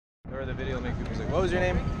where the video make people say, what was your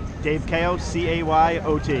name? Dave Cayot,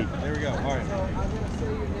 Cayot. There we go. All right. I'm going to say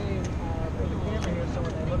your name for the camera here so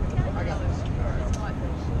when they look at the... I got this.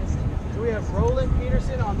 So we have Roland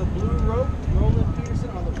Peterson on the blue rope. Roland Peterson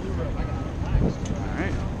on the blue rope. I got it. All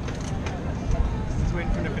right. Just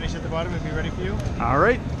waiting for him to finish at the bottom and be ready for you. All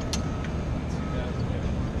right.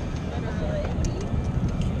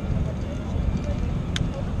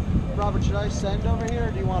 Robert, should I send over here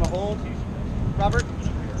or do you want to hold? Robert?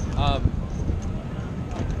 No,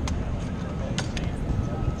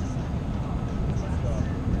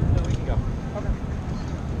 we can go. Okay.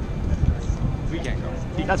 We can't go.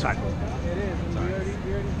 That's fine. It is. And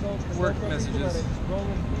we already told the Work people messages. that it's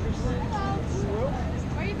Roland Peterson on the blue rope.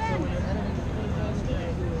 Where you So been? when you're editing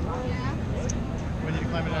the footage, Yeah. When did you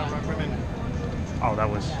climb it out, Rock Women? Oh, that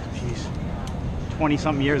was, geez,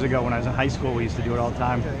 20-something years ago when I was in high school. We used to do it all the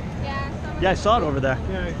time. Yeah. Yeah, I saw it over there.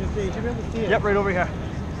 Yeah, you should be able to see it. Yep, right over here.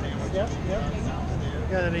 Yep.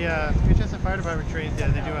 Yeah, the Manchester Fire Department trains there.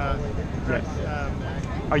 They do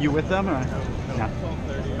Are you with them? Or? no.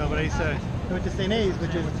 No, but I went to St. A's,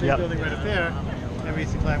 which is the big building right up there, and we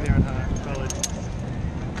used to climb there in college.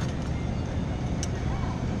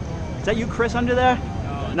 Is that you, Chris, under there?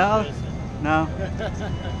 No? No?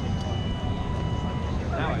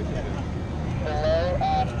 Now I feel good. Below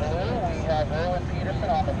on blue, we have Roland Peterson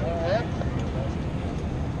on the blue rope.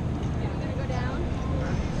 I'm gonna go down.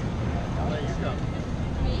 I'll let you go.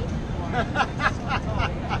 Me? I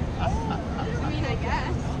mean, I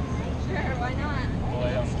guess. Sure, why not?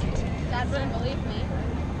 Dad wouldn't believe me.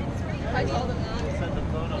 If I told him that. Send the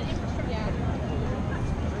photo. Yeah.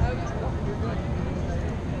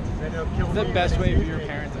 It's the best way for your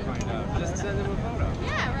parents to find out. Just send them a photo.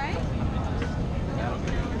 Yeah, right?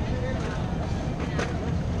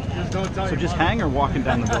 Just don't tell So your just mom. hang or walking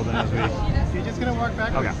down the building as we... You're just going to walk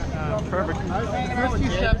back. Okay. Perfect. The first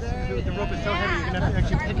few steps, the rope is so heavy, you're going to have to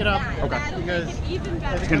actually pick it up. Okay. Because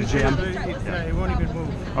It's going to jam. it won't even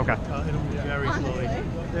move. Okay. It'll move very slowly.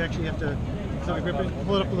 They actually have to grip it,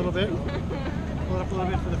 pull it up a little bit. Pull it up a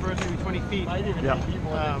little bit for the first maybe 20 feet. Yeah.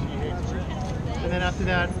 And then after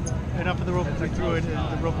that, enough of the rope to click through it,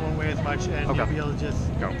 and the rope won't weigh as much, and you'll be able to just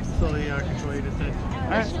slowly control your descent.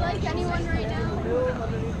 Is she like anyone right now?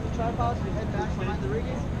 underneath the tripod, so you head back behind the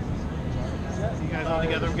rigging. You guys all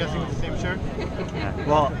together, I'm guessing, with the same shirt? Yeah.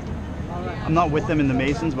 Well, I'm not with them in the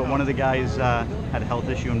Masons, but one of the guys had a health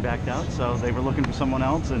issue and backed out, so they were looking for someone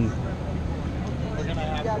else and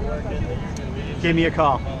gave me a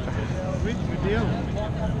call. Sweet, good deal.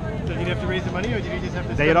 So did you have to raise the money, or did you just have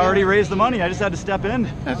to They had already raised the money, I just had to step in.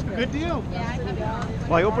 That's a good deal. Yeah, I keep going.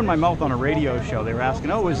 Well, I opened my mouth on a radio show. They were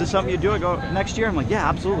asking, oh, is this something you do? I go, next year? I'm like, yeah,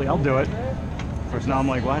 absolutely, I'll do it. Of course, now I'm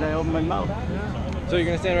like, why'd I open my mouth? So you're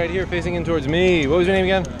going to stand right here facing in towards me. What was your name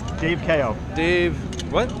again? Dave Cayot. Dave,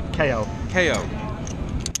 what? Cayot. Cayot.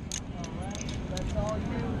 That's all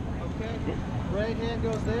you. Okay. Right hand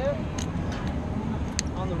goes there.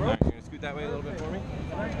 On the All right, rope. you're going to scoot that way a little bit for me.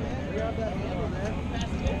 Grab that handle there.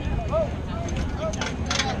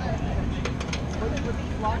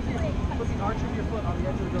 Put the arch of your foot on the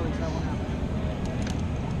edge of the building so that won't happen.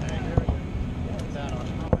 Right hand there. Left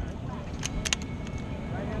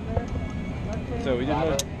hand. So we did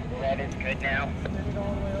most. Red is good now.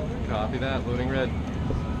 Copy that. Loading red.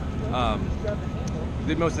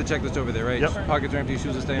 Did most of the checklist over there, right? Yep. Pockets are empty,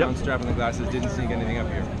 shoes will stay on, strapping the glasses, didn't sneak anything up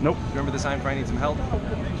here. Nope. Remember the sign for I need some help?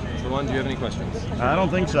 It's the one. Do you have any questions? I don't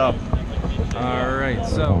think so. All right,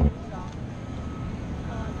 so.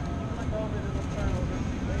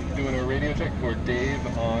 Doing a radio check for Dave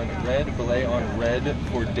on red, belay on red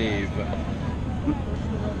for Dave.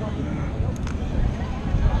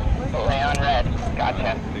 Belay on red.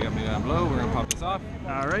 Gotcha. They got me down below. We're gonna pop this off.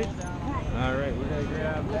 All right. All right, we're gonna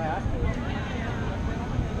grab that.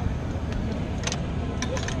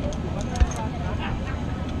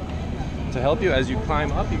 To help you as you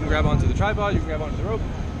climb up, you can grab onto the tripod, you can grab onto the rope,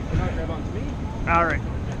 or not grab onto me. All right.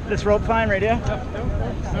 This rope fine right here?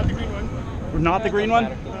 Not the green one. Not the green one?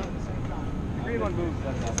 The green one moves.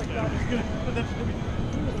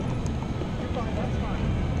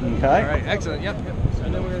 Okay. All right, excellent. Yep.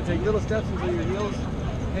 And then we're gonna take little steps until your heels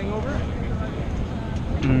hang over.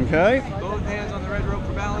 Okay. Both hands on the red rope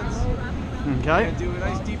for balance. Okay. And do a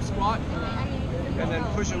nice deep squat. And then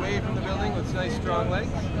push away from the building with nice strong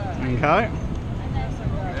legs. Okay.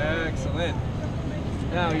 Excellent.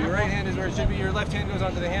 Now your right hand is where it should be. Your left hand goes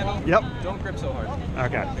onto the handle. Yep. Don't grip so hard.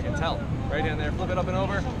 Okay. I can tell. Right hand there. Flip it up and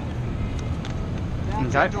over. Okay.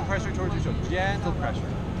 Gentle pressure towards your shoulder. Gentle pressure.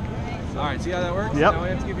 All right. See how that works? Yep. Now I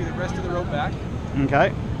have to give you the rest of the rope back.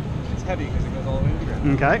 Okay. It's heavy because it goes all the way to the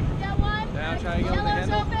ground. Okay. Got one. Now try again with the Yellow's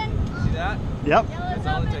handle. open. See that? that. Yep. That's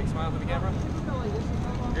all it takes. Smile for the camera.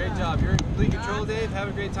 Great job. You're in complete control, Dave. Have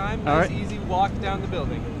a great time. All Nice, right. easy walk down the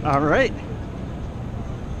building. All right.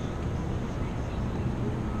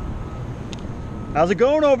 How's it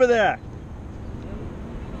going over there?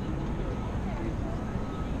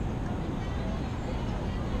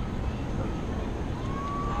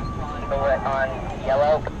 We're on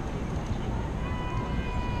yellow.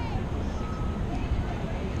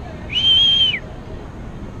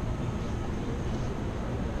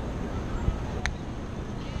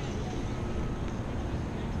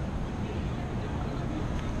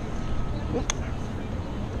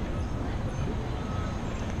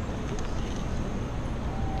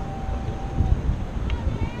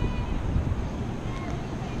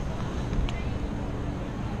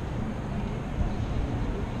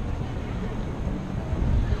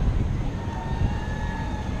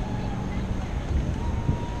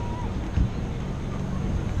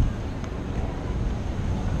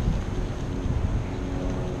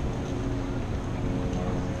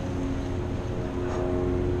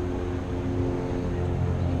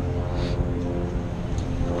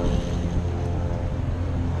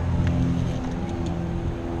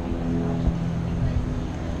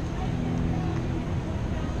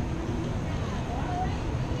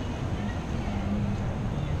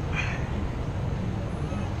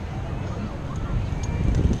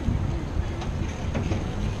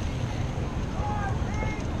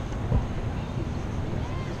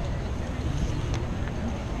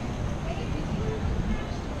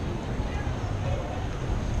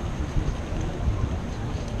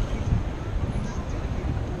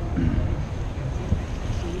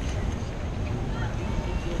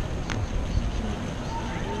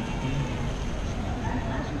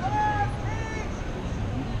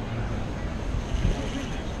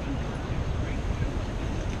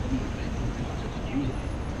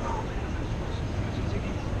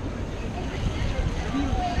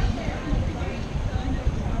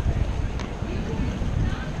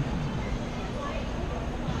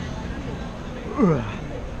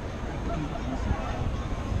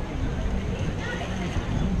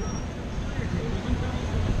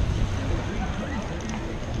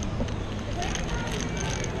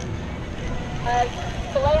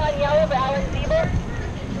 Delay on yellow for Alan Siebel.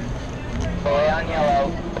 Delay on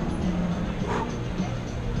yellow.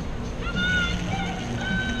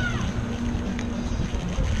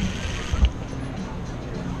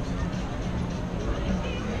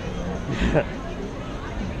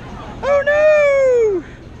 Oh no!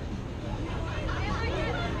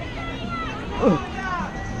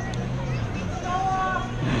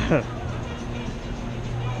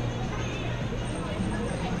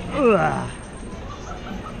 Ugh.